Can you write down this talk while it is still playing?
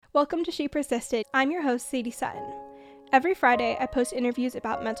Welcome to She Persisted. I'm your host, Sadie Sutton. Every Friday, I post interviews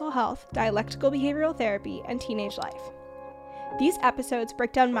about mental health, dialectical behavioral therapy, and teenage life. These episodes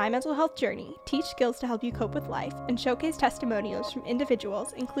break down my mental health journey, teach skills to help you cope with life, and showcase testimonials from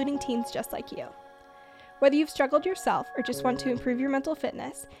individuals, including teens just like you. Whether you've struggled yourself or just want to improve your mental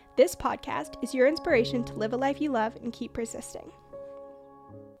fitness, this podcast is your inspiration to live a life you love and keep persisting.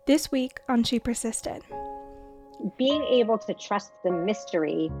 This week on She Persisted. Being able to trust the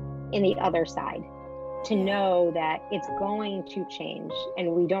mystery in the other side, to know that it's going to change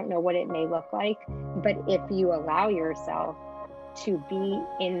and we don't know what it may look like, but if you allow yourself to be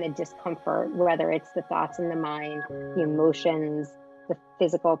in the discomfort, whether it's the thoughts in the mind, the emotions, the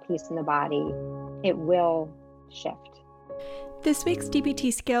physical piece in the body, it will shift. This week's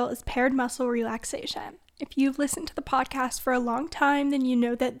DBT skill is paired muscle relaxation. If you've listened to the podcast for a long time, then you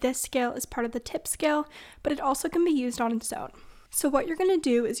know that this skill is part of the tip skill, but it also can be used on its own. So what you're going to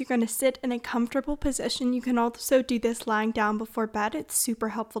do is you're going to sit in a comfortable position. You can also do this lying down before bed. It's super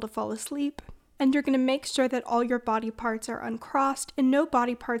helpful to fall asleep. And you're going to make sure that all your body parts are uncrossed and no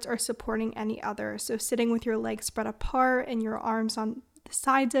body parts are supporting any other. So sitting with your legs spread apart and your arms on the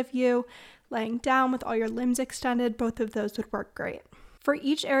sides of you, laying down with all your limbs extended, both of those would work great. For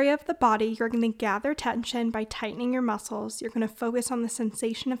each area of the body, you're going to gather tension by tightening your muscles. You're going to focus on the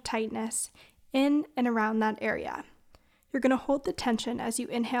sensation of tightness in and around that area. You're going to hold the tension as you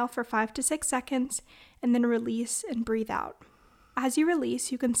inhale for 5 to 6 seconds and then release and breathe out. As you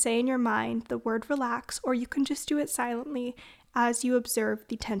release, you can say in your mind the word relax, or you can just do it silently as you observe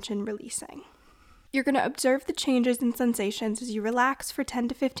the tension releasing. You're going to observe the changes in sensations as you relax for 10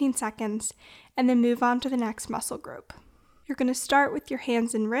 to 15 seconds and then move on to the next muscle group. You're going to start with your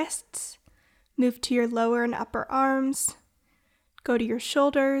hands and wrists, move to your lower and upper arms, go to your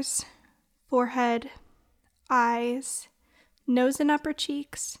shoulders, forehead, eyes, nose and upper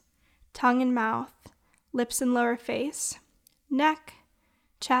cheeks, tongue and mouth, lips and lower face, neck,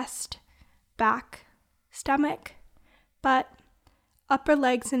 chest, back, stomach, butt, upper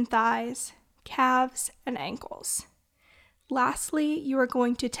legs and thighs, calves, and ankles. Lastly, you are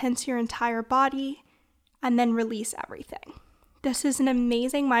going to tense your entire body and then release everything. This is an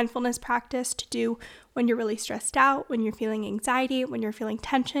amazing mindfulness practice to do when you're really stressed out, when you're feeling anxiety, when you're feeling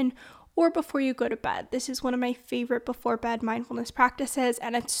tension, or before you go to bed. This is one of my favorite before bed mindfulness practices,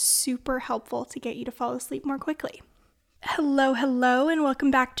 and it's super helpful to get you to fall asleep more quickly. Hello, and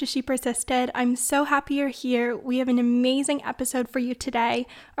welcome back to She Persisted. I'm so happy you're here. We have an amazing episode for you today.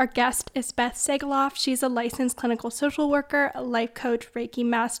 Our guest is Beth Segaloff. She's a licensed clinical social worker, a life coach, Reiki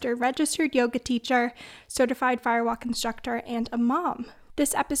master, registered yoga teacher, certified firewalk instructor, and a mom.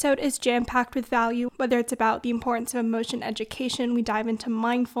 This episode is jam-packed with value, whether it's about the importance of emotion education, we dive into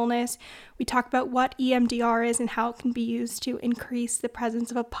mindfulness, we talk about what EMDR is and how it can be used to increase the presence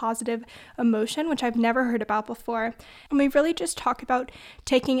of a positive emotion, which I've never heard about before, and we really just talk about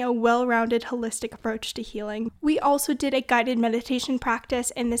taking a well-rounded, holistic approach to healing. We also did a guided meditation practice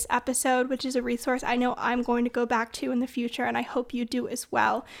in this episode, which is a resource I know I'm going to go back to in the future, and I hope you do as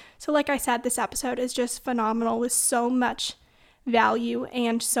well. So like I said, this episode is just phenomenal with so much value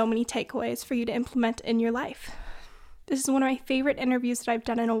and so many takeaways for you to implement in your life. This is one of my favorite interviews that I've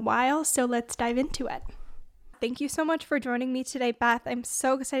done in a while, so let's dive into it. Thank you so much for joining me today, Beth. I'm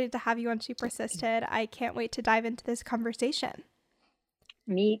so excited to have you on She Persisted. I can't wait to dive into this conversation.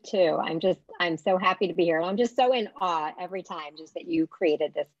 Me too. I'm so happy to be here. And I'm just so in awe every time just that you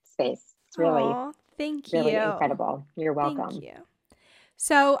created this space. It's really, thank really you. incredible. You're welcome. Thank you.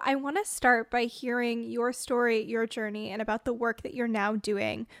 So I want to start by hearing your story, your journey, and about the work that you're now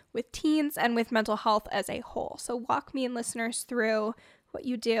doing with teens and with mental health as a whole. So walk me and listeners through what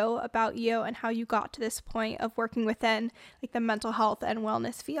you do, about you, and how you got to this point of working within like the mental health and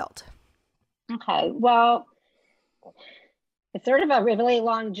wellness field. Okay. Well, it's sort of a really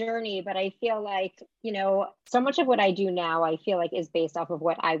long journey, but I feel like, so much of what I do now, I feel like is based off of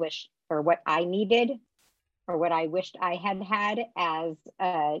what I wish or what I needed or what I wished I had had as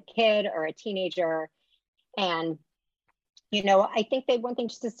a kid or a teenager. And, I think that one thing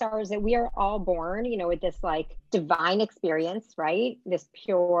just to start is that we are all born, with this like divine experience, right? This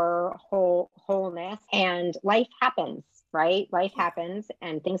pure wholeness, and life happens, right? Life happens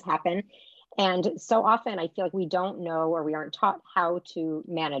and things happen. And so often I feel like we don't know, or we aren't taught how to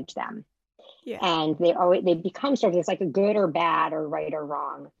manage them. Yeah. And they become sort of this like a good or bad or right or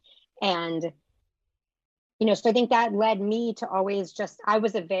wrong. And so I think that led me to always and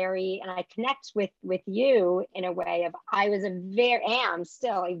I connect with you in a way of, am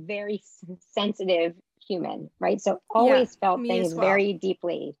still a very sensitive human, right? So always felt things very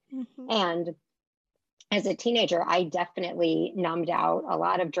deeply. Mm-hmm. And as a teenager, I definitely numbed out a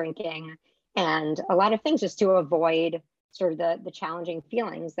lot of drinking and a lot of things just to avoid sort of the challenging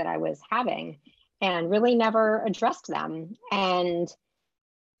feelings that I was having, and really never addressed them. And,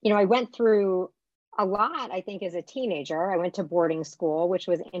 I went through a lot, I think, as a teenager. I went to boarding school, which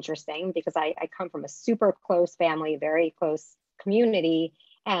was interesting because I come from a super close family, very close community.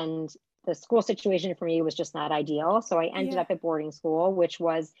 And the school situation for me was just not ideal. So I ended up at boarding school, which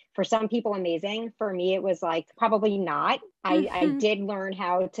was for some people amazing. For me, it was like probably not. I did learn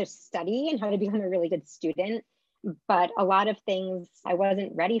how to study and how to become a really good student, but a lot of things I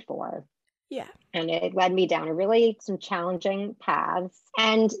wasn't ready for. Yeah. And it led me down some challenging paths.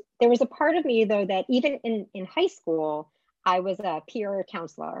 And there was a part of me, though, that even in high school, I was a peer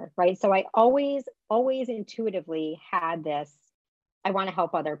counselor, right? So I always intuitively had this, I want to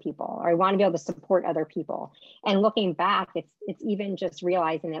help other people, or I want to be able to support other people. And looking back, it's even just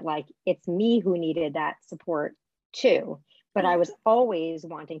realizing that, like, it's me who needed that support too. But I was always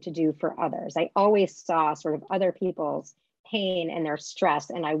wanting to do for others. I always saw sort of other people's pain and their stress,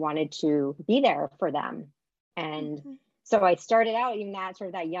 and I wanted to be there for them. And so I started out even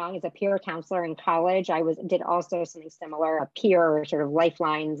that young as a peer counselor in college. Did also something similar, a peer sort of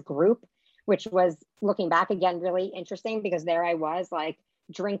lifelines group, which was, looking back again, really interesting because there I was, like,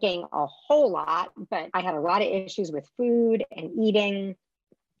 drinking a whole lot, but I had a lot of issues with food and eating.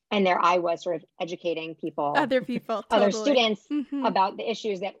 And there I was sort of educating people, other people, other students about the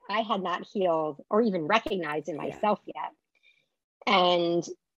issues that I had not healed or even recognized in myself yet. And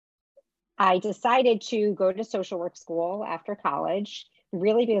I decided to go to social work school after college,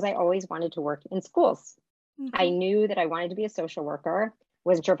 really because I always wanted to work in schools. I knew that I wanted to be a social worker.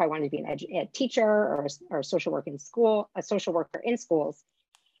 Wasn't sure if I wanted to be a teacher or a social worker in schools.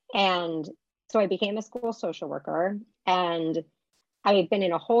 And so I became a school social worker, and I've been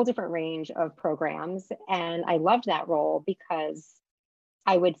in a whole different range of programs. And I loved that role because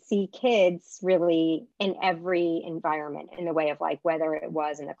I would see kids really in every environment, in the way of, like, whether it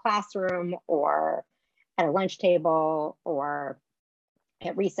was in the classroom or at a lunch table or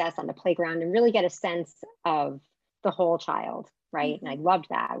at recess on the playground, and really get a sense of the whole child, right? And I loved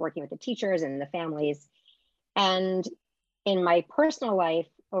that, working with the teachers and the families. And in my personal life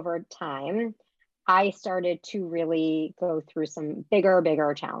over time, I started to really go through some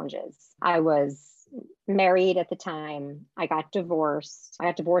bigger challenges. I was married at the time. I got divorced.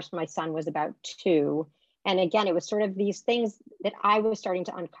 When my son was about 2. And again, it was sort of these things that I was starting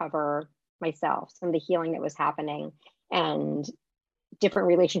to uncover myself, some of the healing that was happening, and different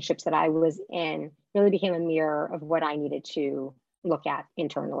relationships that I was in really became a mirror of what I needed to look at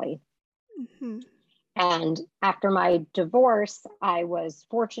internally. And after my divorce, I was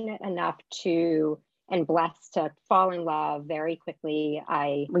fortunate enough and blessed to fall in love very quickly.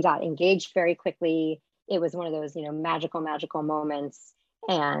 We got engaged very quickly. It was one of those, magical moments.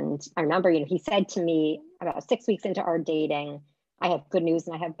 And I remember, he said to me about 6 weeks into our dating, I have good news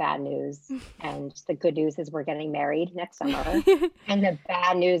and I have bad news. And the good news is we're getting married next summer. And the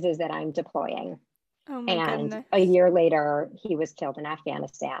bad news is that I'm deploying. Oh my goodness. A year later, he was killed in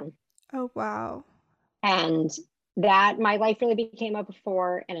Afghanistan. Oh, wow. And that my life really became a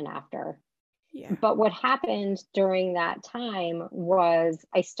before and an after. Yeah. But what happened during that time was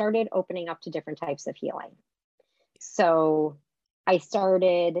I started opening up to different types of healing. So I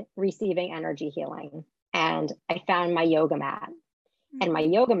started receiving energy healing, and I found my yoga mat. And my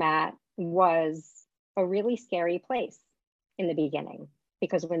yoga mat was a really scary place in the beginning,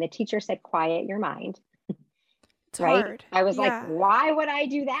 because when the teacher said, quiet your mind, it's right? Hard. I was like, why would I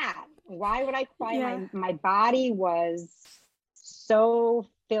do that? Why would I quiet my body was so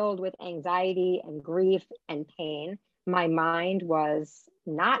filled with anxiety and grief and pain. My mind was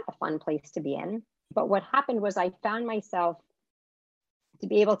not a fun place to be in. But what happened was I found myself to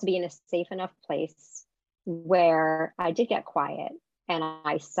be able to be in a safe enough place where I did get quiet, and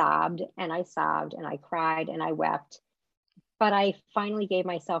I sobbed and I sobbed and I cried and I wept. But I finally gave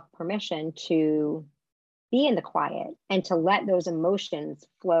myself permission to be in the quiet and to let those emotions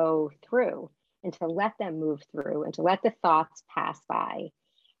flow through, and to let them move through, and to let the thoughts pass by.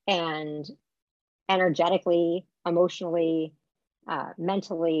 And energetically, emotionally,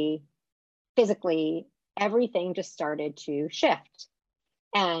 mentally, physically, everything just started to shift.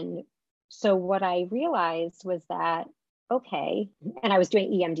 And so what I realized was that, okay, and I was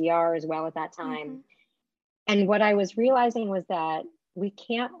doing EMDR as well at that time. And what I was realizing was that we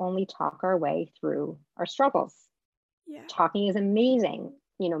can't only talk our way through our struggles. Talking is amazing.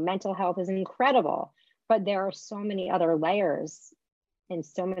 Mental health is incredible, but there are so many other layers and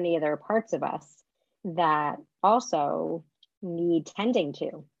so many other parts of us that also need tending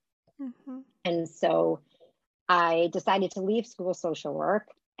to. And so I decided to leave school social work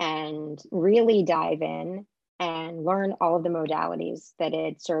and really dive in and learn all of the modalities that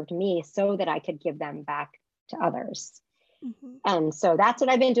had served me so that I could give them back to others. And so that's what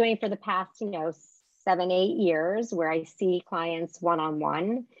I've been doing for the past, 7-8 years, where I see clients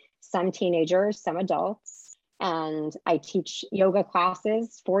one-on-one, some teenagers, some adults. And I teach yoga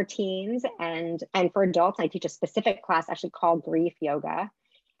classes for teens, and for adults, I teach a specific class actually called grief yoga.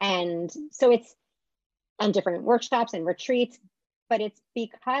 And so it's on different workshops and retreats, but it's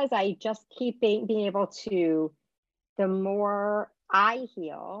because I just keep being able to, the more I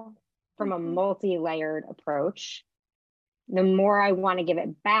heal from a multi-layered approach, the more I want to give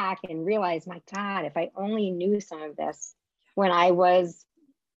it back and realize, my God, if I only knew some of this when I was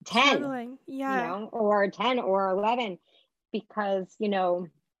 10, or 10 or 11, because,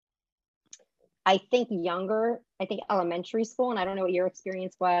 I think elementary school, and I don't know what your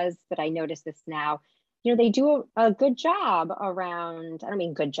experience was, but I noticed this now, they do a good job around, I don't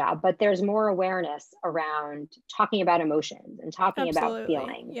mean good job, but there's more awareness around talking about emotions and talking about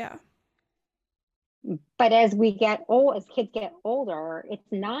feelings. Yeah. But as kids get older,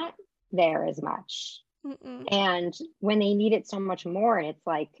 it's not there as much. And when they need it so much more, and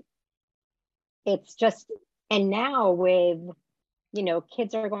it's just, and now with,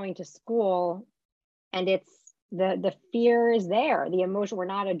 kids are going to school, and it's the fear is there, the emotion, we're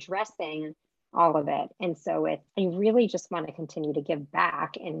not addressing all of it. And so I really just want to continue to give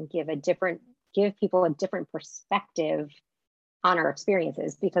back and give people a different perspective on our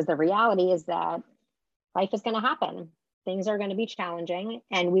experiences, because the reality is that life is going to happen. Things are going to be challenging,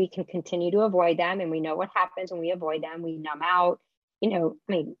 and we can continue to avoid them. And we know what happens when we avoid them. We numb out,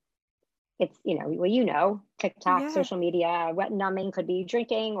 it's, TikTok, social media, what numbing could be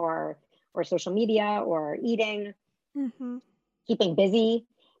drinking or social media or eating, keeping busy.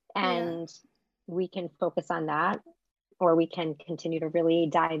 And we can focus on that, or we can continue to really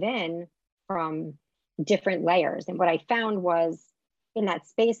dive in from different layers. And what I found was, in that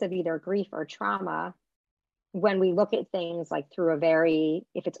space of either grief or trauma, when we look at things like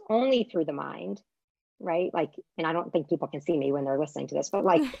if it's only through the mind, right? And I don't think people can see me when they're listening to this, but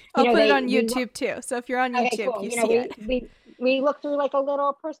I'll put it on YouTube too. So if you're on YouTube, cool. you see it. We look through a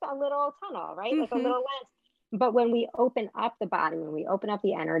little tunnel, right? Like a little lens. But when we open up the body, when we open up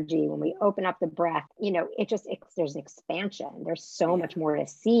the energy, when we open up the breath, there's expansion. There's so much more to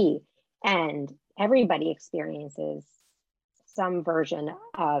see. And everybody experiences some version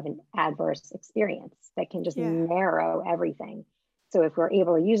of an adverse experience that can just narrow everything. So if we're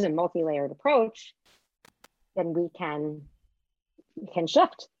able to use a multi-layered approach, then we can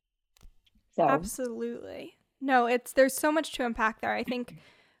shift. So absolutely. No, there's so much to unpack there. I think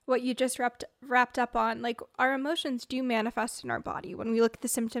what you just wrapped up on, our emotions do manifest in our body. When we look at the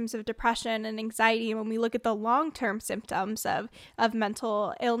symptoms of depression and anxiety, when we look at the long-term symptoms of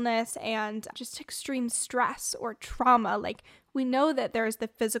mental illness and just extreme stress or trauma, we know that there's the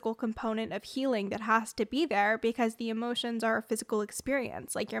physical component of healing that has to be there, because the emotions are a physical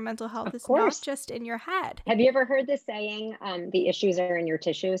experience. Your mental health is not just in your head. Have you ever heard the saying, the issues are in your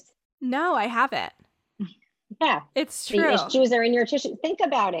tissues? No, I haven't. Yeah, it's true. The issues are in your tissue. Think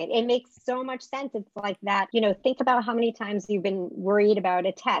about it. It makes so much sense. It's like that, think about how many times you've been worried about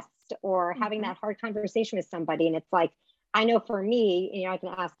a test or having that hard conversation with somebody. And it's like, I know for me, I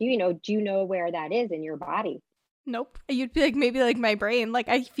can ask you, do you know where that is in your body? Nope. You'd be maybe my brain,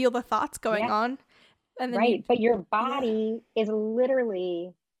 I feel the thoughts going on. And then but your body is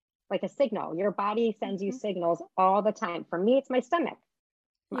literally like a signal. Your body sends you signals all the time. For me, it's my stomach.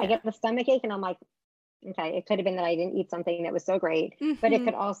 I get the stomach ache and I'm like, okay, it could have been that I didn't eat something that was so great, but it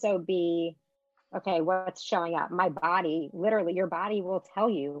could also be, okay, what's showing up? My body, literally, your body will tell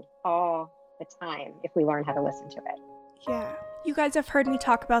you all the time if we learn how to listen to it. Yeah. You guys have heard me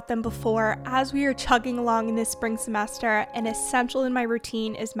talk about them before. As we are chugging along in this spring semester, an essential in my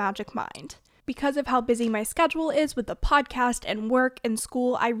routine is Magic Mind. Because of how busy my schedule is with the podcast and work and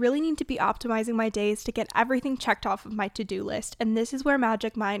school, I really need to be optimizing my days to get everything checked off of my to-do list, and this is where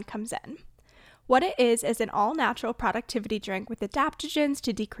Magic Mind comes in. What it is an all-natural productivity drink with adaptogens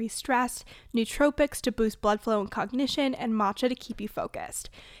to decrease stress, nootropics to boost blood flow and cognition, and matcha to keep you focused.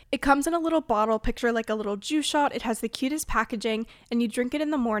 It comes in a little bottle, picture like a little juice shot. It has the cutest packaging, and you drink it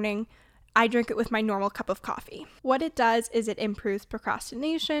in the morning. I drink it with my normal cup of coffee. What it does is it improves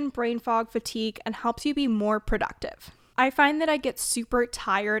procrastination, brain fog, fatigue, and helps you be more productive. I find that I get super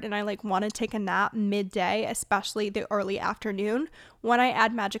tired and I like want to take a nap midday, especially the early afternoon. When I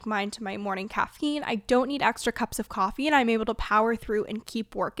add Magic Mind to my morning caffeine, I don't need extra cups of coffee and I'm able to power through and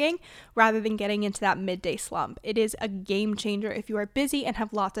keep working rather than getting into that midday slump. It is a game changer if you are busy and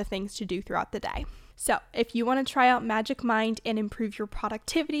have lots of things to do throughout the day. So if you want to try out Magic Mind and improve your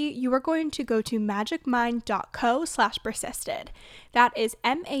productivity, you are going to go to magicmind.co/persisted. That is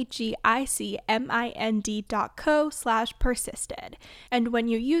magicmind.co/persisted. And when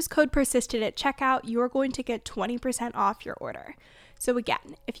you use code persisted at checkout, you are going to get 20% off your order. So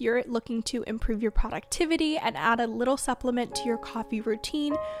again, if you're looking to improve your productivity and add a little supplement to your coffee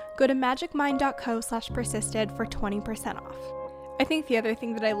routine, go to magicmind.co/persisted for 20% off. I think the other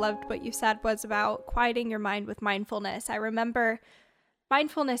thing that I loved what you said was about quieting your mind with mindfulness. I remember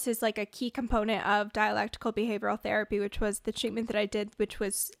mindfulness is like a key component of dialectical behavioral therapy, which was the treatment that I did, which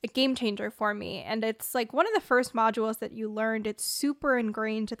was a game changer for me. And it's like one of the first modules that you learned. It's super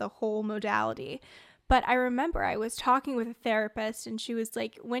ingrained to the whole modality. But I remember I was talking with a therapist and she was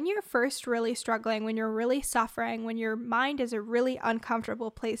like, when you're first really struggling, when you're really suffering, when your mind is a really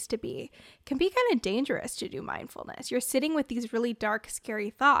uncomfortable place to be, it can be kind of dangerous to do mindfulness. You're sitting with these really dark, scary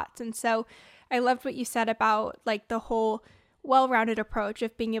thoughts. And so I loved what you said about like the whole well-rounded approach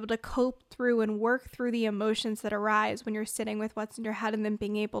of being able to cope through and work through the emotions that arise when you're sitting with what's in your head and then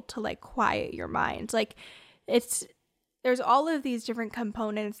being able to like quiet your mind. Like there's all of these different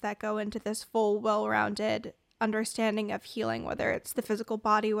components that go into this full, well-rounded understanding of healing, whether it's the physical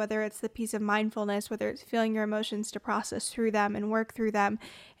body, whether it's the piece of mindfulness, whether it's feeling your emotions to process through them and work through them.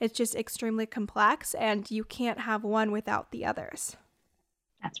 It's just extremely complex, and you can't have one without the others.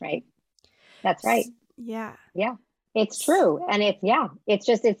 That's right. That's right. Yeah. Yeah, it's true. And it's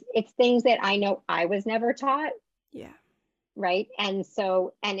things that I know I was never taught. Yeah. Right. And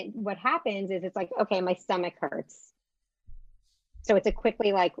so, what happens is it's like, okay, my stomach hurts. So it's a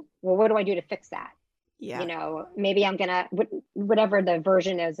quickly like, well, what do I do to fix that? Yeah. You know, maybe I'm going to, whatever the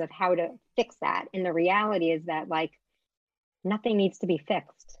version is of how to fix that. And the reality is that like nothing needs to be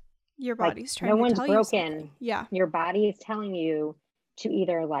fixed. Your body's like, trying no to one's tell broken. you something. Yeah. Your body is telling you to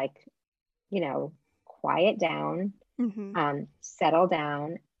either like, quiet down, settle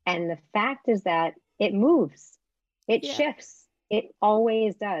down. And the fact is that it moves, it shifts. It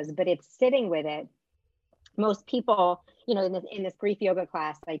always does, but it's sitting with it. Most people, in this grief yoga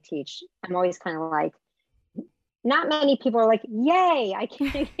class I teach, I'm always kind of like, not many people are like, yay, I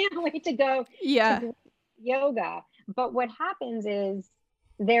can't wait to go to yoga. But what happens is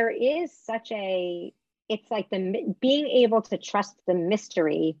there is it's like being able to trust the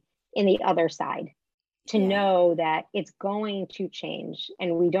mystery in the other side, to know that it's going to change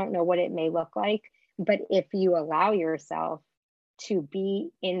and we don't know what it may look like. But if you allow yourself to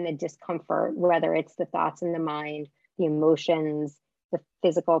be in the discomfort, whether it's the thoughts in the mind, the emotions, the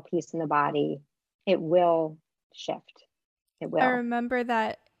physical piece in the body, it will shift. It will. I remember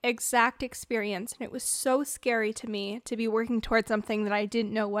that exact experience, and it was so scary to me to be working towards something that I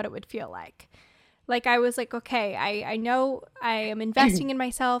didn't know what it would feel like. Like I was like, okay, I know I am investing in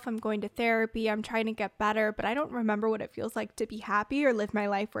myself. I'm going to therapy. I'm trying to get better, but I don't remember what it feels like to be happy or live my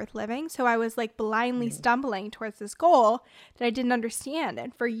life worth living. So I was like blindly stumbling towards this goal that I didn't understand.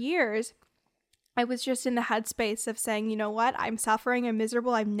 And for years, I was just in the headspace of saying, you know what? I'm suffering. I'm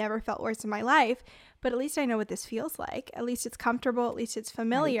miserable. I've never felt worse in my life, but at least I know what this feels like. At least it's comfortable. At least it's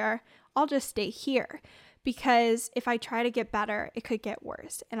familiar. I'll just stay here. Because if I try to get better, it could get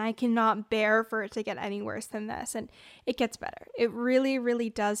worse. And I cannot bear for it to get any worse than this. And it gets better. It really, really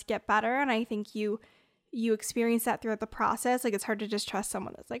does get better. And I think you experience that throughout the process. Like it's hard to just trust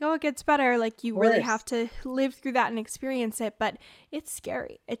someone that's like, oh, it gets better. Like you really have to live through that and experience it. But it's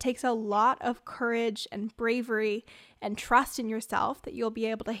scary. It takes a lot of courage and bravery and trust in yourself that you'll be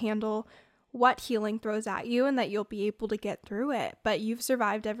able to handle what healing throws at you and that you'll be able to get through it. But you've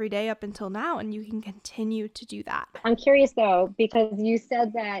survived every day up until now, and you can continue to do that. I'm curious though, because you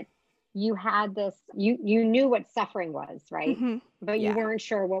said that you had this, you knew what suffering was, right? But you weren't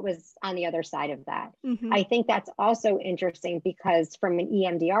sure what was on the other side of that. I think that's also interesting because from an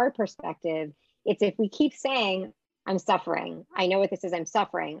EMDR perspective, it's if we keep saying, I'm suffering, I know what this is, I'm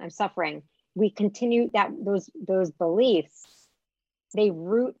suffering, we continue that those beliefs, they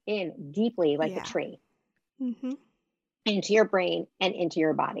root in deeply like a tree into your brain and into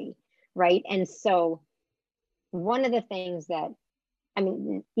your body, right? And so one of the things that,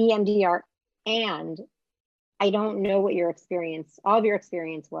 EMDR, and I don't know what all of your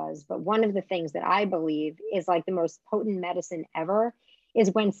experience was, but one of the things that I believe is like the most potent medicine ever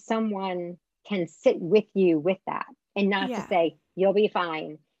is when someone can sit with you with that and not to say, you'll be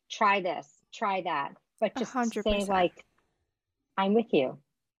fine, try this, try that, but just 100%. Say like, I'm with you.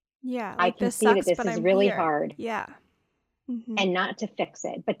 Yeah, I like can this see that sucks, this but is I'm really here. hard. Yeah. Mm-hmm. And not to fix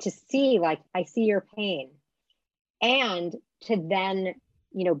it, but to see, like, I see your pain, and to then,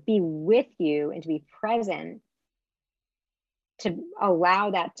 be with you and to be present to allow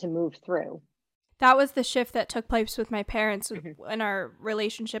that to move through. That was the shift that took place with my parents Mm-hmm. when our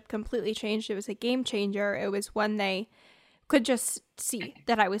relationship completely changed. It was a game changer. It was when they could just see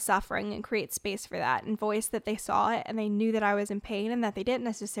that I was suffering and create space for that and voice that they saw it and they knew that I was in pain and that they didn't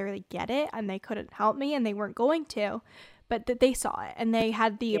necessarily get it and they couldn't help me and they weren't going to, but that they saw it and they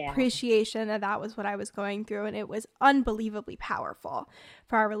had the appreciation that that was what I was going through. And it was unbelievably powerful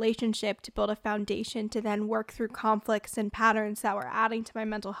for our relationship to build a foundation to then work through conflicts and patterns that were adding to my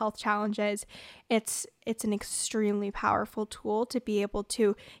mental health challenges. It's an extremely powerful tool to be able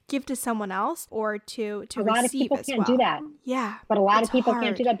to give to someone else or to A lot of receive people as can't well. do that. Yeah. But a lot it's of people hard.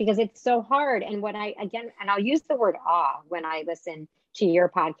 can't do that because it's so hard. And and I'll use the word awe when I listen to your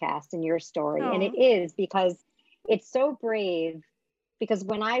podcast and your story. Oh. And it is because it's so brave. Because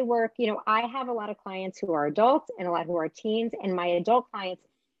when I work, I have a lot of clients who are adults and a lot who are teens, and my adult clients,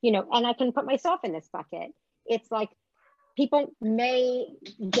 and I can put myself in this bucket. It's like people may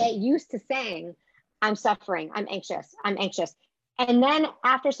get used to saying, I'm suffering, I'm anxious, I'm anxious. And then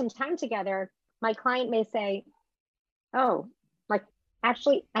after some time together, my client may say, oh, like,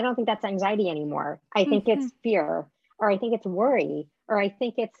 actually, I don't think that's anxiety anymore. I think it's fear, or I think it's worry, or I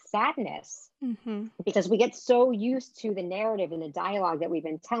think it's sadness. Because we get so used to the narrative and the dialogue that we've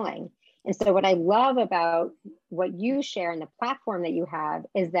been telling. And so what I love about what you share and the platform that you have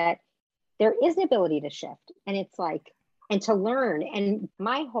is that there is an ability to shift. And it's like, and to learn. And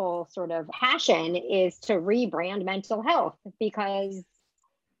my whole sort of passion is to rebrand mental health, because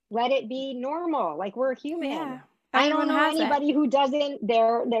let it be normal. Like, we're human. Yeah. I don't know anybody it. who doesn't.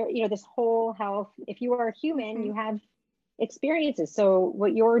 They're this whole health. If you are a human, you have experiences. So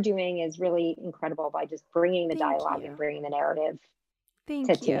what you're doing is really incredible by just bringing the dialogue and bringing the narrative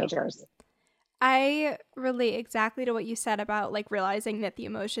to teenagers. I relate exactly to what you said about like realizing that the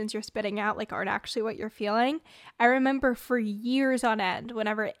emotions you're spitting out like aren't actually what you're feeling. I remember for years on end,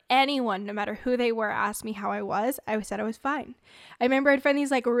 whenever anyone, no matter who they were, asked me how I said I was fine. I remember I'd find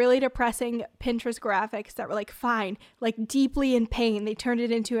these like really depressing Pinterest graphics that were like fine, like deeply in pain. They turned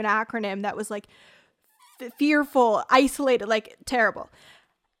it into an acronym that was like fearful, isolated, like terrible.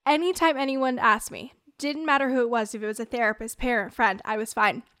 Anytime anyone asked me, didn't matter who it was, if it was a therapist, parent, friend, I was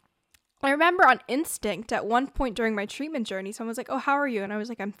fine. I remember on instinct at one point during my treatment journey, someone was like, oh, how are you? And I was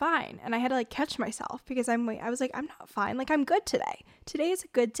like, I'm fine. And I had to like catch myself because I was like, I'm not fine. Like, I'm good today. Today is a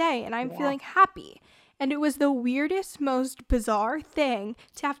good day and I'm feeling happy. And it was the weirdest, most bizarre thing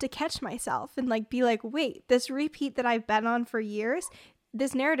to have to catch myself and like be like, wait, this repeat that I've been on for years,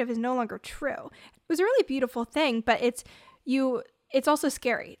 this narrative is no longer true. It was a really beautiful thing, but it's also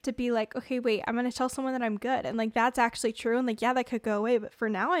scary to be like, okay, wait, I'm going to tell someone that I'm good. And like, that's actually true. And like, yeah, that could go away. But for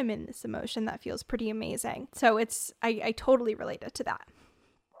now, I'm in this emotion that feels pretty amazing. So I totally related to that.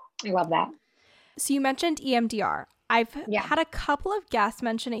 I love that. So you mentioned EMDR. I've had a couple of guests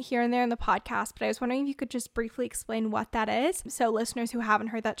mention it here and there in the podcast, but I was wondering if you could just briefly explain what that is so listeners who haven't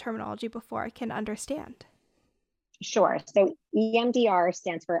heard that terminology before can understand. Sure. So EMDR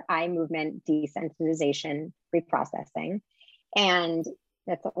stands for eye movement desensitization reprocessing. And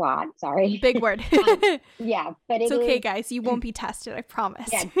that's a lot. Sorry. Big word. But it's okay, guys. You won't be tested. I promise.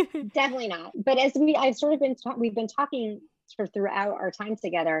 Yeah, definitely not. But as we've been talking sort of throughout our time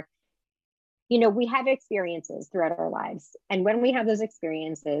together, we have experiences throughout our lives. And when we have those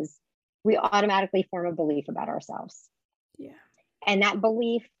experiences, we automatically form a belief about ourselves. Yeah. And that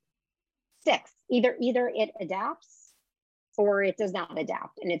belief sticks. Either it adapts or it does not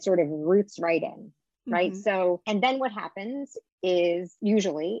adapt. And it sort of roots right in. Right. So, and then what happens is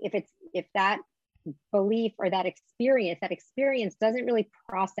usually if that belief or that experience doesn't really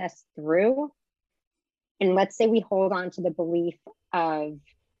process through. And let's say we hold on to the belief of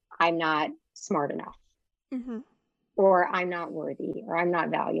I'm not smart enough, or I'm not worthy, or I'm not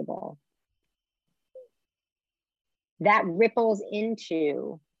valuable. That ripples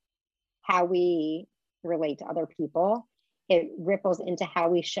into how we relate to other people. It ripples into how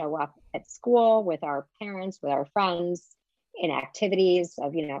we show up at school with our parents, with our friends, in activities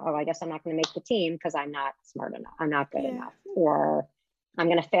of, oh, I guess I'm not going to make the team because I'm not smart enough. I'm not good enough. Or I'm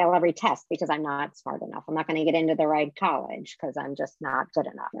going to fail every test because I'm not smart enough. I'm not going to get into the right college because I'm just not good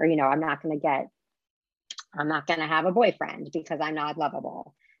enough. Or, I'm not going to have a boyfriend because I'm not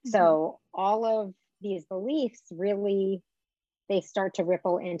lovable. So all of these beliefs really, they start to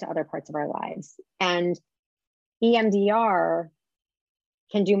ripple into other parts of our lives. And EMDR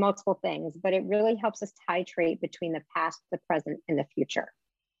can do multiple things, but it really helps us titrate between the past, the present, and the future.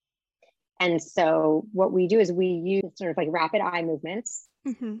 And so what we do is we use sort of like rapid eye movements,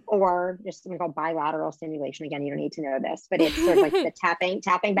 or just something called bilateral stimulation. Again, you don't need to know this, but it's sort of like the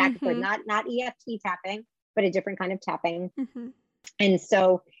tapping back and forth, not EFT tapping, but a different kind of tapping. And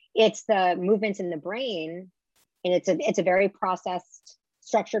so it's the movements in the brain, and it's a very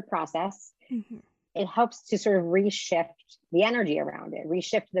structured process. It helps to sort of reshift the energy around it,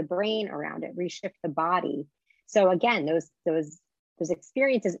 reshift the brain around it, reshift the body. So again, those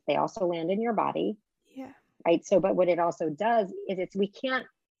experiences, they also land in your body. Yeah. Right. So, but what it also does is we can't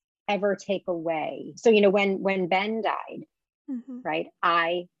ever take away. So, you know, when Ben died, right,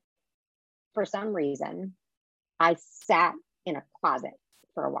 for some reason, I sat in a closet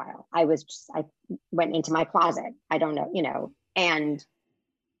for a while. I went into my closet. I don't know, you know, and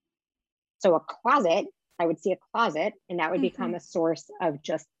so a closet, I would see a closet, and that would become a source of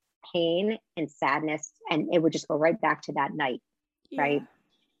just pain and sadness. And it would just go right back to that night. Yeah. Right.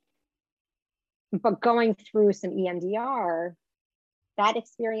 But going through some EMDR, that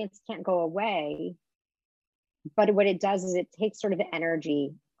experience can't go away. But what it does is it takes sort of the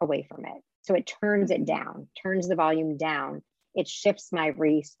energy away from it. So it turns it down, turns the volume down. It shifts my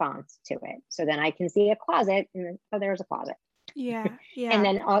response to it. So then I can see a closet, and then, oh, there's a closet. Yeah. Yeah. And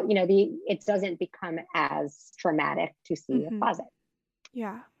then it doesn't become as traumatic to see a closet.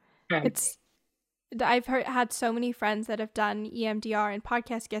 Yeah. I've had so many friends that have done EMDR and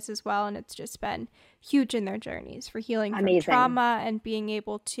podcast guests as well, and it's just been huge in their journeys for healing from trauma and being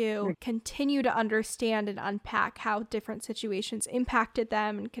able to continue to understand and unpack how different situations impacted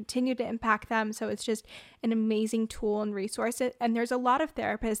them and continue to impact them. So it's just an amazing tool and resource. And there's a lot of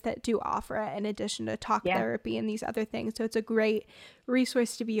therapists that do offer it in addition to talk therapy and these other things. So it's a great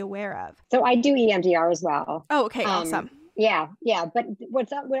resource to be aware of. So I do EMDR as well. Oh, okay. Awesome. Yeah. But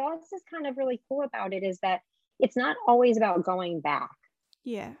what else is kind of really cool about it is that it's not always about going back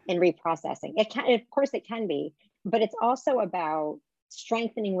and reprocessing. Of course it can be, but it's also about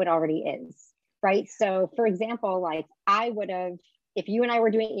strengthening what already is, right? So for example, like I would have, if you and I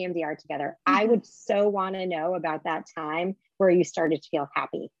were doing EMDR together, I would so want to know about that time where you started to feel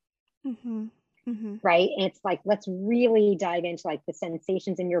happy. Right. And it's like, let's really dive into like the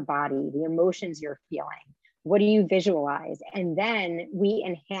sensations in your body, the emotions you're feeling. What do you visualize? And then we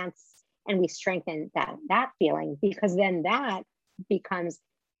enhance and we strengthen that feeling, because then that becomes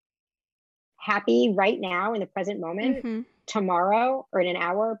happy right now in the present moment. Tomorrow or in an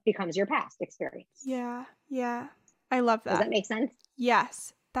hour becomes your past experience. Yeah. Yeah. I love that. Does that make sense?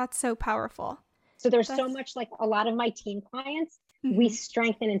 Yes. That's so powerful. So there's so much, like a lot of my teen clients, we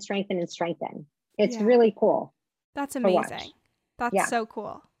strengthen and strengthen and strengthen. It's really cool. That's amazing. That's so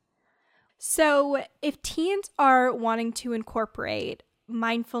cool. So if teens are wanting to incorporate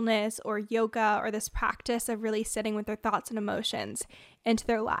mindfulness or yoga or this practice of really sitting with their thoughts and emotions into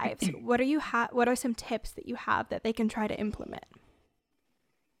their lives, what are some tips that you have that they can try to implement?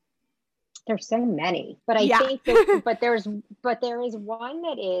 There's so many, but I think but there is one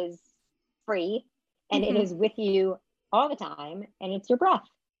that is free, and it is with you all the time, and it's your breath.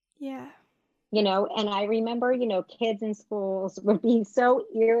 Yeah. You know, and I remember, you know, kids in schools would be so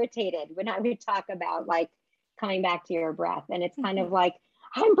irritated when I would talk about like coming back to your breath. And it's kind of like,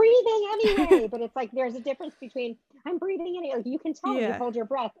 I'm breathing anyway. But it's like, there's a difference between I'm breathing anyway. Like, you can tell you hold your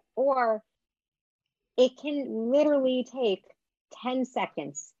breath, or it can literally take 10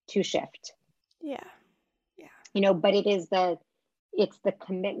 seconds to shift. Yeah. Yeah. You know, but it's the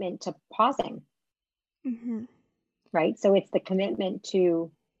commitment to pausing. Right. So it's the commitment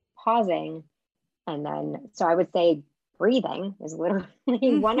to pausing. And then, so I would say breathing is literally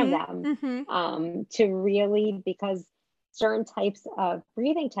one of them, to really, because certain types of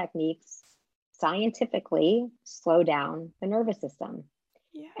breathing techniques scientifically slow down the nervous system.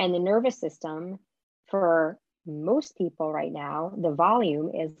 Yeah. And the nervous system, for most people right now, the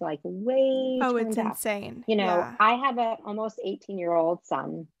volume is like way it's up. Insane. You know, I have a almost 18-year-old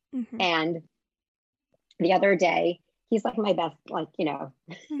son, and the other day, he's like my best, like, you know,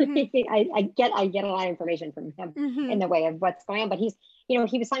 I get a lot of information from him in the way of what's going on. But he's, you know,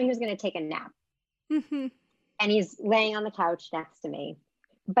 he was saying he was going to take a nap, and he's laying on the couch next to me,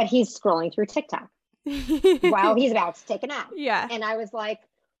 but he's scrolling through TikTok while he's about to take a nap. Yeah. And I was like,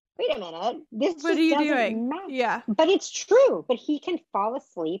 wait a minute, what are you doing? Matter. Yeah. But it's true. But he can fall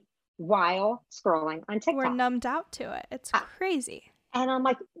asleep while scrolling on TikTok. We're numbed out to it. It's crazy. And I'm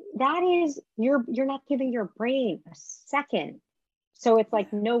like, that is, you're not giving your brain a second. So it's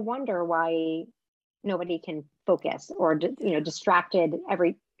like, no wonder why nobody can focus, or, you know, distracted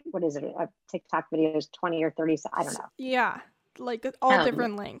every, what is it? A TikTok video is 20 or 30. I don't know. Yeah. like all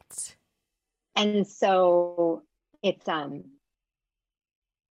different lengths. And so it's,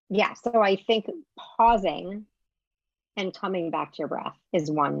 yeah, so I think pausing and coming back to your breath is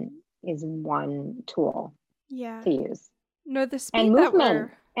one tool Yeah. to use. No, the speed And that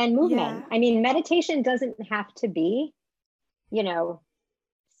movement. Yeah. I mean, meditation doesn't have to be, you know,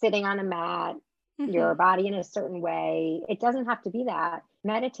 sitting on a mat, your body in a certain way. It doesn't have to be that.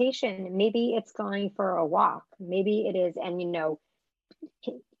 Meditation, maybe it's going for a walk. Maybe it is, and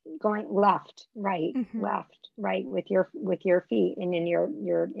going left, right with your feet and in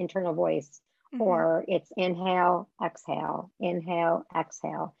your internal voice. Or it's inhale, exhale, inhale,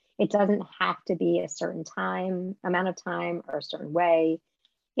 exhale. It doesn't have to be a certain amount of time or a certain way.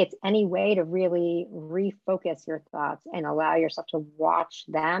 It's any way to really refocus your thoughts and allow yourself to watch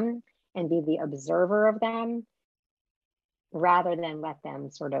them and be the observer of them rather than let them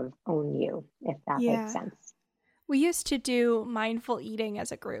sort of own you, if that makes sense. We used to do mindful eating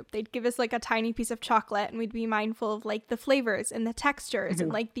as a group. They'd give us like a tiny piece of chocolate and we'd be mindful of like the flavors and the textures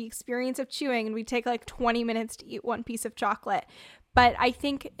and like the experience of chewing. And we'd take like 20 minutes to eat one piece of chocolate. But I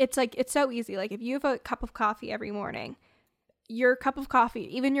think it's so easy. Like if you have a cup of coffee every morning, your cup of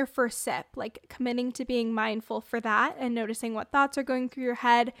coffee, even your first sip, like committing to being mindful for that and noticing what thoughts are going through your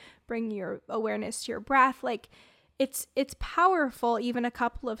head, bring your awareness to your breath, like it's powerful, even a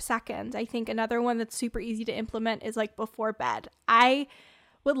couple of seconds. I think another one that's super easy to implement is like before bed. I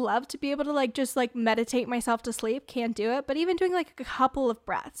would love to be able to like just like meditate myself to sleep. Can't do it, but even doing like a couple of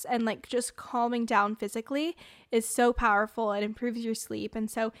breaths and like just calming down physically is so powerful. It improves your sleep. And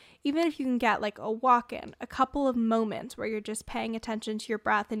so even if you can get like a walk in, a couple of moments where you're just paying attention to your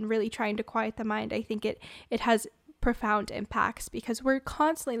breath and really trying to quiet the mind, I think it has profound impacts, because we're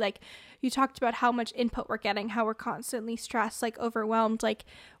constantly, like you talked about how much input we're getting, how we're constantly stressed, like overwhelmed, like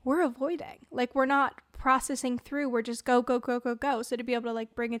we're avoiding, like we're not processing through, we're just go. So to be able to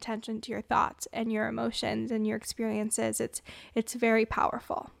like bring attention to your thoughts and your emotions and your experiences, it's very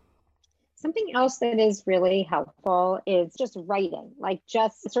powerful. Something else that is really helpful is just writing, like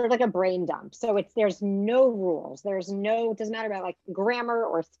just sort of like a brain dump. So there's no rules. It doesn't matter about like grammar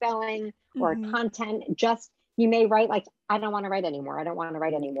or spelling or content. Just, you may write like, I don't want to write anymore.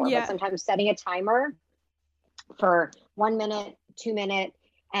 Yeah. But sometimes setting a timer for 1 minute, 2 minutes.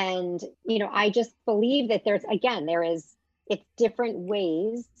 And, I just believe that it's different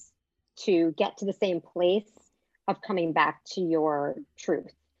ways to get to the same place of coming back to your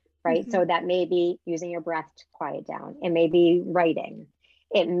truth. Right. So that may be using your breath to quiet down. It may be writing.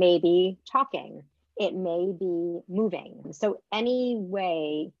 It may be talking. It may be moving. So any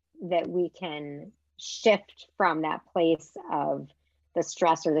way that we can shift from that place of the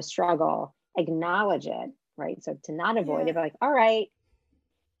stress or the struggle, acknowledge it. Right. So to not avoid it, but like, all right,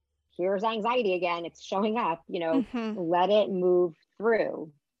 here's anxiety again. It's showing up, let it move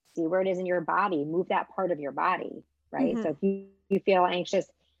through. See where it is in your body. Move that part of your body. Right. So if you feel anxious,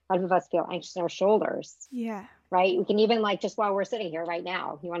 a lot of us feel anxious in our shoulders. Yeah. Right. We can even like, just while we're sitting here right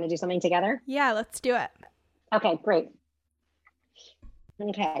now, you want to do something together? Yeah, let's do it. Okay, great.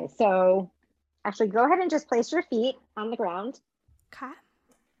 Okay. So actually go ahead and just place your feet on the ground. Okay.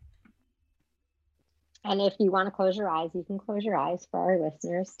 And if you want to close your eyes, you can close your eyes for our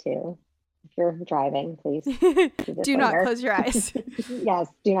listeners too. If you're driving, please do not close your eyes. Yes,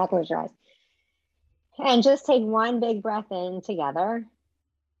 do not close your eyes. And just take one big breath in together.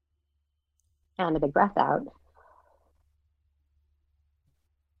 And a big breath out.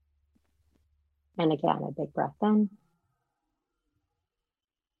 And again, a big breath in.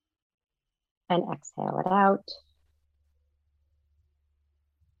 And exhale it out.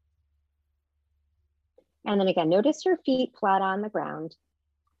 And then again, notice your feet flat on the ground.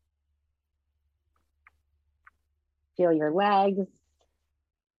 Feel your legs.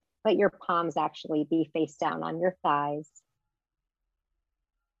 Let your palms actually be face down on your thighs.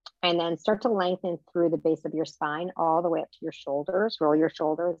 And then start to lengthen through the base of your spine all the way up to your shoulders. Roll your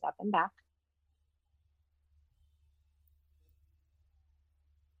shoulders up and back.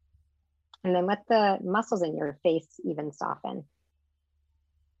 And then let the muscles in your face even soften.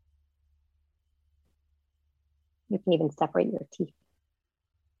 You can even separate your teeth.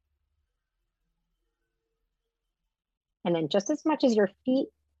 And then just as much as your feet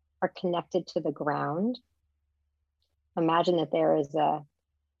are connected to the ground, imagine that there is a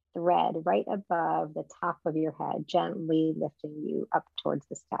thread right above the top of your head, gently lifting you up towards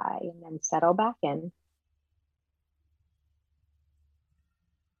the sky, and then settle back in.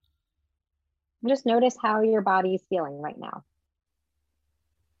 And just notice how your body is feeling right now.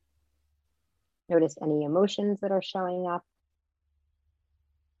 Notice any emotions that are showing up.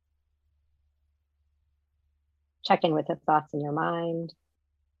 Check in with the thoughts in your mind.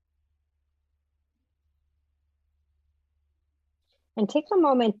 And take a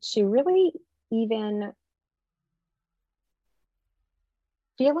moment to really even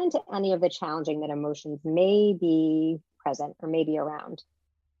feel into any of the challenging that emotions may be present or may be around.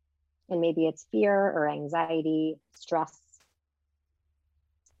 And maybe it's fear or anxiety, stress.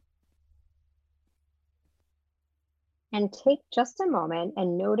 And take just a moment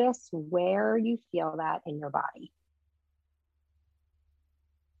and notice where you feel that in your body.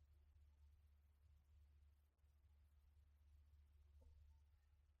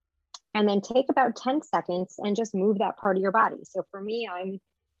 And then take about 10 seconds and just move that part of your body. So for me, I'm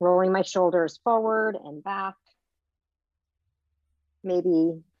rolling my shoulders forward and back.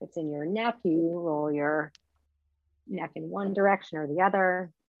 Maybe if it's in your neck, you roll your neck in one direction or the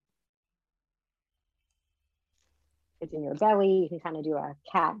other. If it's in your belly, you can kind of do a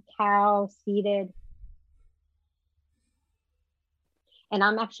cat-cow seated. And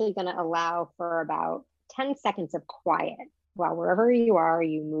I'm actually going to allow for about 10 seconds of quiet while wherever you are,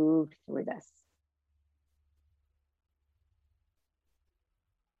 you move through this.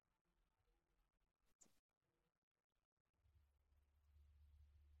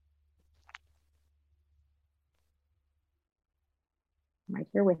 I'm right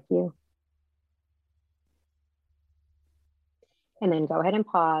here with you. And then go ahead and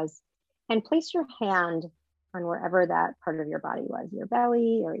pause and place your hand on wherever that part of your body was, your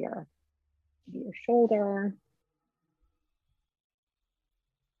belly or your shoulder.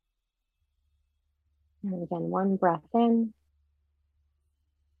 And again, one breath in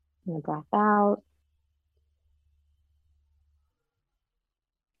and a breath out.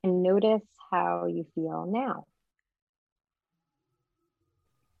 And notice how you feel now.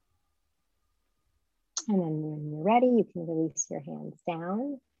 And then when you're ready, you can release your hands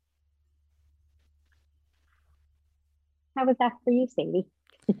down. How was that for you, Sadie?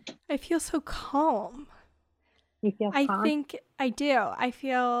 I feel so calm. You feel calm? I think I do. I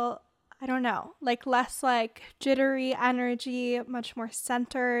feel, I don't know, like less like jittery energy, much more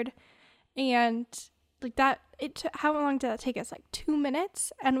centered. And like that, how long did that take us? Like 2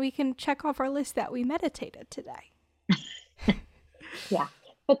 minutes? And we can check off our list that we meditated today. Yeah.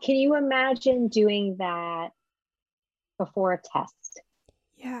 But can you imagine doing that before a test?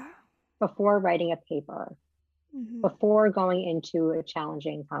 Yeah. Before writing a paper? Mm-hmm. Before going into a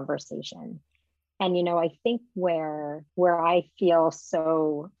challenging conversation? And, you know, I think where I feel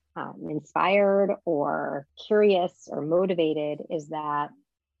so inspired or curious or motivated is that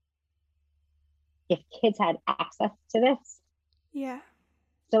if kids had access to this, yeah,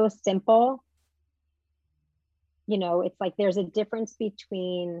 so simple, you know, it's like there's a difference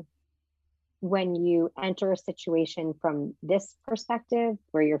between when you enter a situation from this perspective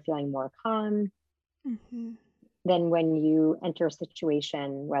where you're feeling more calm, mm-hmm. than when you enter a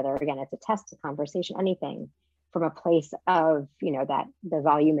situation, whether again it's a test, a conversation, anything, from a place of, you know, that the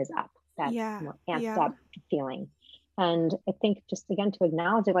volume is up, that more amped up feeling. And I think just again to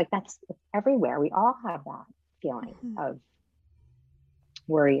acknowledge it, like it's everywhere. We all have that feeling of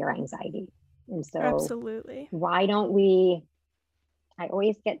worry or anxiety. And so absolutely, why don't we, I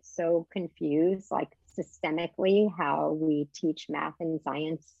always get so confused, like systemically, how we teach math and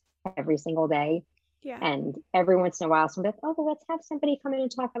science every single day. Yeah. And every once in a while, somebody's like, oh, well, let's have somebody come in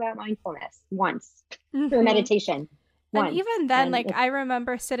and talk about mindfulness once through meditation. And even then, and like I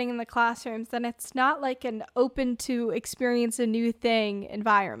remember sitting in the classrooms, and it's not like an open to experience a new thing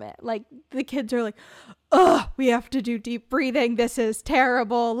environment. Like the kids are like, oh, we have to do deep breathing. This is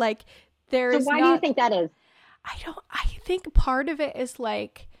terrible. Like there's So why do you think that is? I think part of it is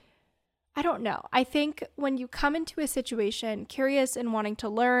like, I don't know. I think when you come into a situation curious and wanting to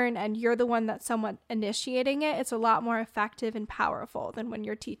learn, and you're the one that's somewhat initiating it, it's a lot more effective and powerful than when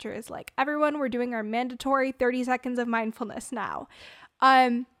your teacher is like, everyone, we're doing our mandatory 30 seconds of mindfulness now.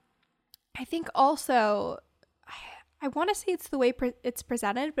 I think also, I want to say it's the way it's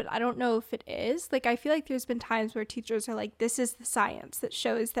presented, but I don't know if it is. Like, I feel like there's been times where teachers are like, this is the science that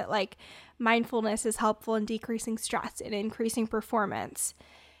shows that like mindfulness is helpful in decreasing stress and increasing performance.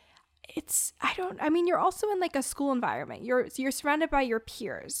 You're also in like a school environment. You're surrounded by your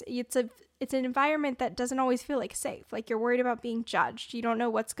peers. It's an environment that doesn't always feel like safe. Like you're worried about being judged. You don't know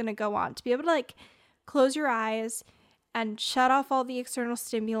what's going to go on. To be able to like close your eyes and shut off all the external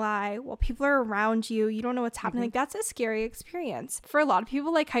stimuli while people are around you, you don't know what's happening. Like that's a scary experience. For a lot of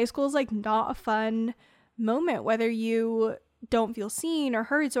people, like high school is like not a fun moment, whether you don't feel seen or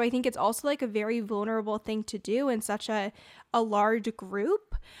heard. So I think it's also like a very vulnerable thing to do in such a large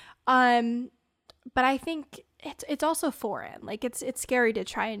group. But I think it's also foreign. Like it's scary to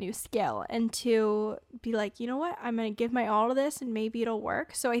try a new skill and to be like, you know what, I'm gonna give my all to this and maybe it'll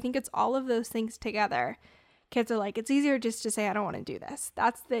work. So I think it's all of those things together. Kids are like, it's easier just to say I don't want to do this.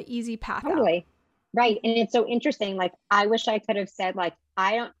 That's the easy path out. Totally. Right. And it's so interesting. Like, I wish I could have said, like,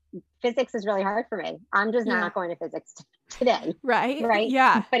 physics is really hard for me. I'm just not going to physics today. Right. Right.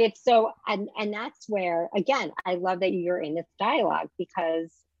 Yeah. But it's so, and that's where, again, I love that you're in this dialogue, because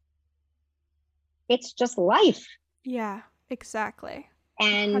it's just life. Yeah, exactly.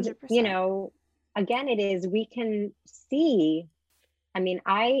 And, 100%. Again, it is, we can see, I mean,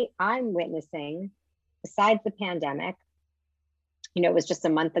 I'm witnessing, besides the pandemic, it was just a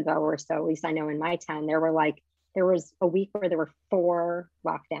month ago or so, at least I know in my town, there was a week where there were 4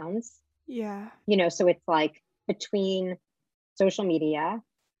 lockdowns. Yeah. So it's like, between social media,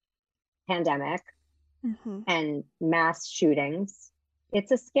 pandemic, and mass shootings,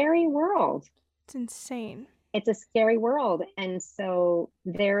 it's a scary world. It's insane. It's a scary world. And so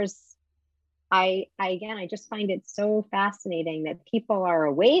I just find it so fascinating that people are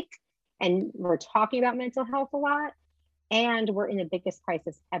awake and we're talking about mental health a lot, and we're in the biggest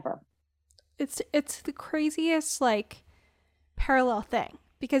crisis ever. It's the craziest, like, parallel thing,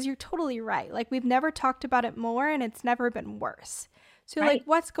 because you're totally right. Like, we've never talked about it more and it's never been worse. So like,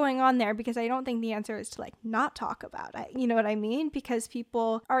 what's going on there? Because I don't think the answer is to like not talk about it. You know what I mean? Because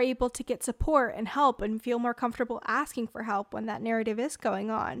people are able to get support and help and feel more comfortable asking for help when that narrative is going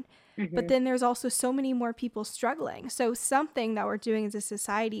on. But then there's also so many more people struggling. So something that we're doing as a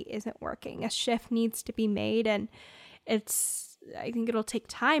society isn't working. A shift needs to be made, and I think it'll take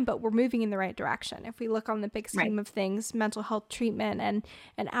time, but we're moving in the right direction. If we look on the big scheme of things, mental health treatment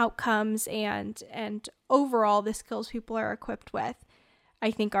and outcomes and overall the skills people are equipped with, I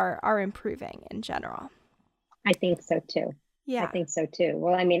think are improving in general. I think so too. Yeah. I think so too.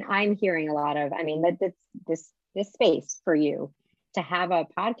 Well, I mean, I'm hearing a lot of, that this space for you to have a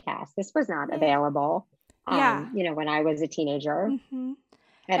podcast, this was not available, when I was a teenager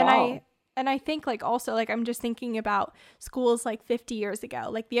at all. And I think like also like I'm just thinking about schools like 50 years ago,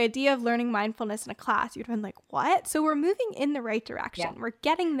 like the idea of learning mindfulness in a class, you'd have been like, what? So we're moving in the right direction. Yeah. We're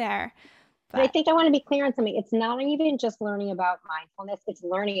getting there. But I think I want to be clear on something. It's not even just learning about mindfulness. It's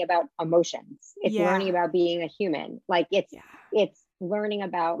learning about emotions. It's learning about being a human. Like it's learning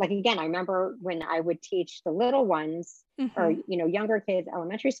about, like, again, I remember when I would teach the little ones or, younger kids,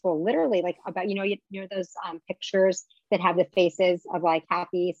 elementary school, literally like about, those pictures that have the faces of like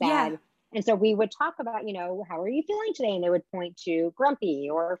happy, sad. Yeah. And so we would talk about, how are you feeling today? And they would point to grumpy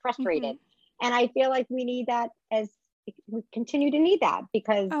or frustrated. And I feel like we need that we continue to need that,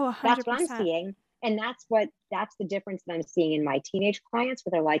 because that's what I'm seeing. And that's the difference that I'm seeing in my teenage clients,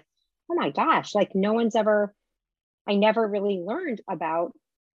 where they're like, oh my gosh, like I never really learned about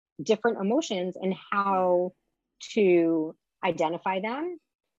different emotions and how to identify them,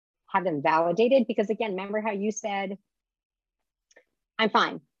 have them validated. Because again, remember how you said, I'm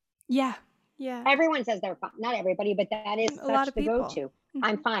fine. Yeah. Yeah. Everyone says they're fine. Not everybody, but that is such the go-to.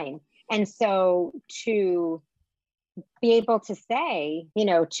 I'm fine. And so to be able to say,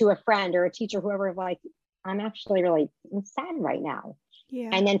 to a friend or a teacher, whoever, like, I'm actually really sad right now. Yeah.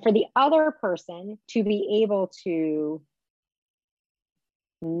 And then for the other person to be able to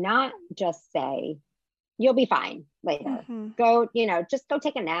not just say, you'll be fine later. Go, just go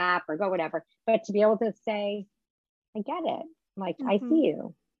take a nap or go whatever. But to be able to say, I get it. Like, I see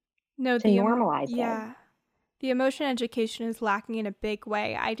you. No, to normalize it. Yeah. The emotion education is lacking in a big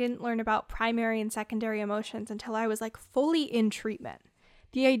way. I didn't learn about primary and secondary emotions until I was like fully in treatment.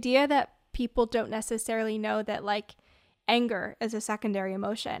 The idea that people don't necessarily know that like anger is a secondary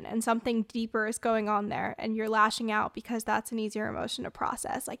emotion and something deeper is going on there and you're lashing out because that's an easier emotion to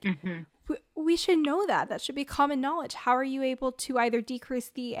process. Like we should know that. That should be common knowledge. How are you able to either decrease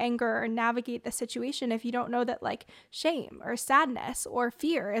the anger or navigate the situation if you don't know that like shame or sadness or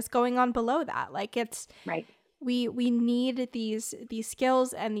fear is going on below that? Like it's right. We need these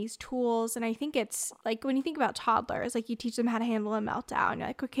skills and these tools. And I think it's like when you think about toddlers, like you teach them how to handle a meltdown. You're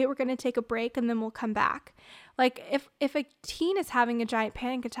like, okay, we're going to take a break and then we'll come back. Like if a teen is having a giant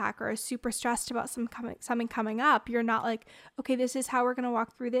panic attack or is super stressed about something coming up, you're not like, okay, this is how we're going to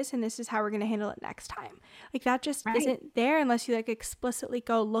walk through this and this is how we're going to handle it next time. Like that just isn't there unless you like explicitly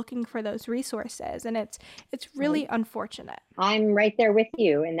go looking for those resources. And it's really unfortunate. I'm right there with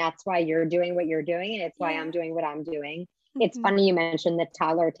you. And that's why you're doing what you're doing. And it's why I'm doing what I'm doing. It's funny you mentioned the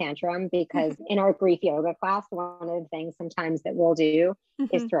toddler tantrum, because in our grief yoga class, one of the things sometimes that we'll do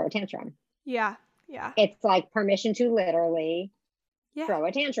is throw a tantrum. Yeah. Yeah. It's like permission to literally throw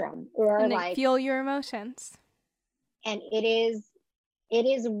a tantrum or and like feel your emotions. And it is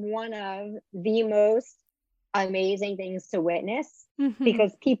one of the most amazing things to witness Mm-hmm.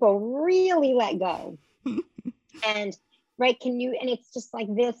 because people really let go. And right, and it's just like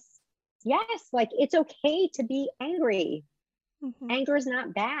this, yes, like it's okay to be angry. Mm-hmm. Anger is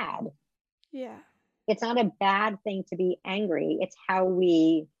not bad. Yeah. It's not a bad thing to be angry. It's how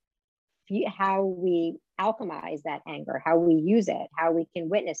we alchemize that anger, how we use it, how we can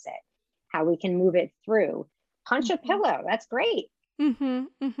witness it, how we can move it through. Punch a pillow, that's great. Mm-hmm.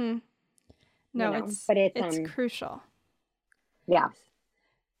 Mm-hmm. No, But it's crucial. Yeah.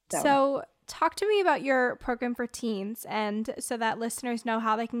 So talk to me about your program for teens, and so that listeners know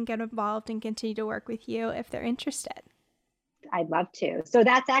how they can get involved and continue to work with you if they're interested. I'd love to. So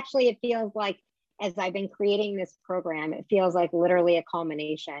that's actually, it feels like, as I've been creating this program, it feels like literally a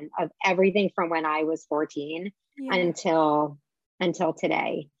culmination of everything from when I was 14 until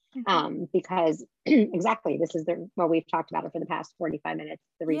today. Because exactly, this is we've talked about it for the past 45 minutes,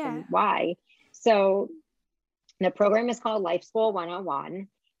 the reason why. So the program is called Life School 101,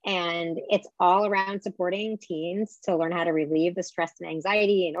 and it's all around supporting teens to learn how to relieve the stress and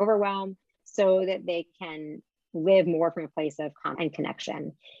anxiety and overwhelm so that they can live more from a place of calm and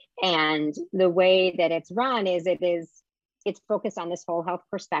connection. And the way that it's run is it's focused on this whole health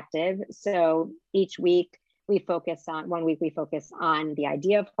perspective. So each week we focus on the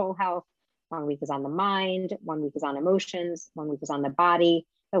idea of whole health. 1 week is on the mind. 1 week is on emotions. 1 week is on the body.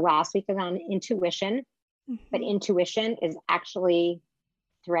 The last week is on intuition. But intuition is actually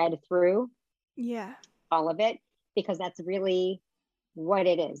thread through all of it, because that's really what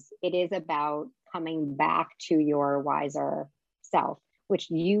it is. It is about coming back to your wiser self,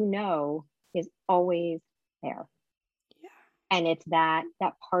 which is always there. And it's that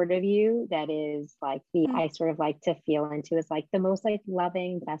part of you that is like I sort of like to feel into is like the most like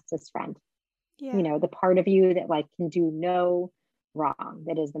loving, bestest friend. The part of you that like can do no wrong,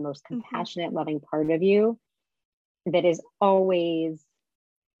 that is the most compassionate, loving part of you, that is always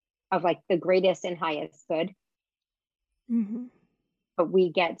of like the greatest and highest good. But we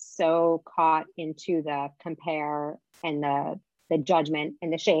get so caught into the compare and the judgment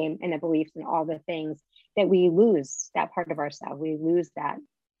and the shame and the beliefs and all the things that we lose that part of ourselves. We lose that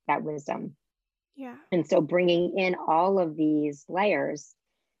wisdom. And so bringing in all of these layers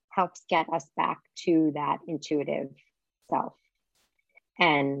helps get us back to that intuitive self.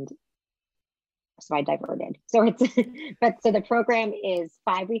 And so I diverted. So so the program is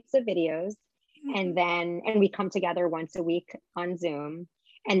 5 weeks of videos, and we come together once a week on Zoom.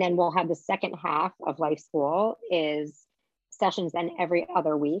 And then we'll have the second half of Life School is sessions then every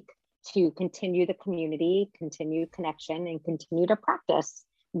other week to continue the community, continue connection, and continue to practice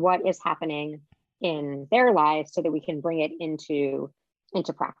what is happening in their lives so that we can bring it into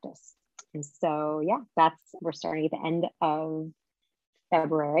practice. And so, we're starting at the end of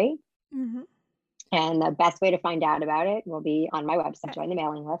February. And the best way to find out about it will be on my website, join the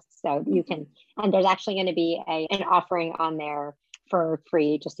mailing list. So you can, and there's actually going to be an offering on there for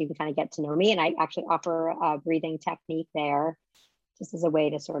free, just so you can kind of get to know me. And I actually offer a breathing technique there, just as a way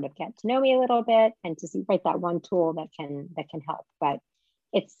to sort of get to know me a little bit and to see that one tool that can help. But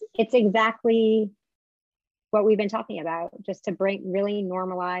it's exactly what we've been talking about, just to really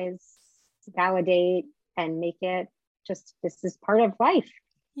normalize, validate, and make it just, this is part of life.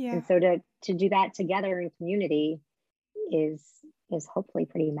 And so to do that together in community is hopefully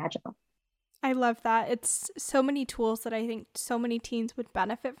pretty magical. I love that. It's so many tools that I think so many teens would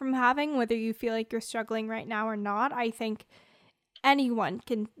benefit from having, whether you feel like you're struggling right now or not. I think anyone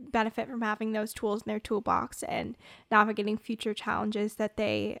can benefit from having those tools in their toolbox and navigating future challenges that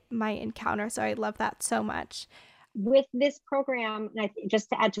they might encounter. So I love that so much. With this program, and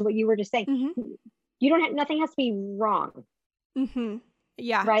just to add to what you were just saying, nothing has to be wrong.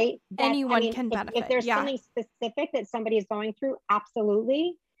 Yeah. Right? Anyone can benefit. If there's something specific that somebody is going through,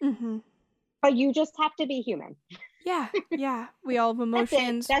 absolutely. But you just have to be human. Yeah. We all have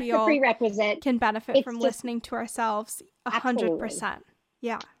emotions. That's the prerequisite. Can benefit from listening to ourselves 100%.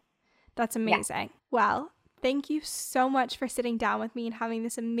 Yeah. That's amazing. Yeah. Well, thank you so much for sitting down with me and having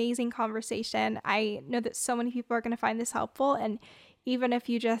this amazing conversation. I know that so many people are going to find this helpful, and even if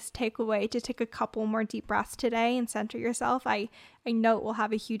you just take a couple more deep breaths today and center yourself, I know it will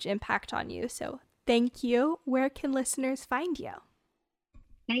have a huge impact on you. So thank you. Where can listeners find you?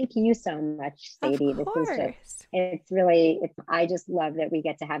 Thank you so much, Sadie. Of course. I just love that we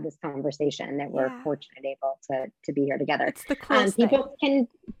get to have this conversation, that we're fortunate able to be here together. It's the coolest people can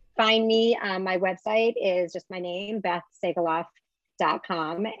find me. My website is just my name,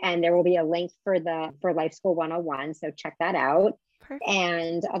 BethSegaloff.com, and there will be a link for Life School 101. So check that out. Perfect.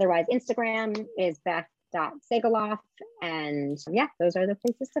 And otherwise, Instagram is Beth.Segaloff. And those are the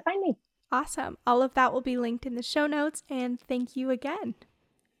places to find me. Awesome. All of that will be linked in the show notes, and thank you again.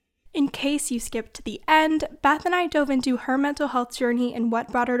 In case you skipped to the end, Beth and I dove into her mental health journey and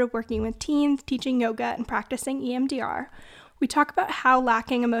what brought her to working with teens, teaching yoga, and practicing EMDR. We talk about how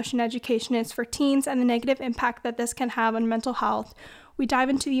lacking emotion education is for teens and the negative impact that this can have on mental health. We dive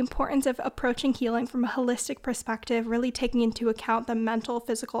into the importance of approaching healing from a holistic perspective, really taking into account the mental,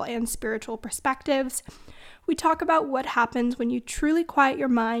 physical, and spiritual perspectives. We talk about what happens when you truly quiet your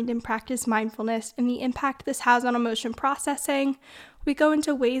mind and practice mindfulness and the impact this has on emotion processing. We go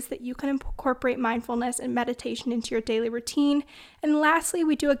into ways that you can incorporate mindfulness and meditation into your daily routine. And lastly,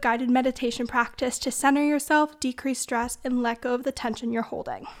 we do a guided meditation practice to center yourself, decrease stress, and let go of the tension you're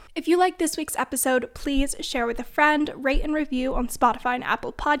holding. If you like this week's episode, please share with a friend, rate and review on Spotify and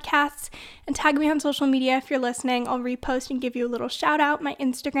Apple Podcasts, and tag me on social media if you're listening. I'll repost and give you a little shout out. My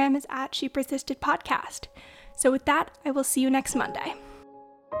Instagram is @ShePersistedPodcast. So with that, I will see you next Monday.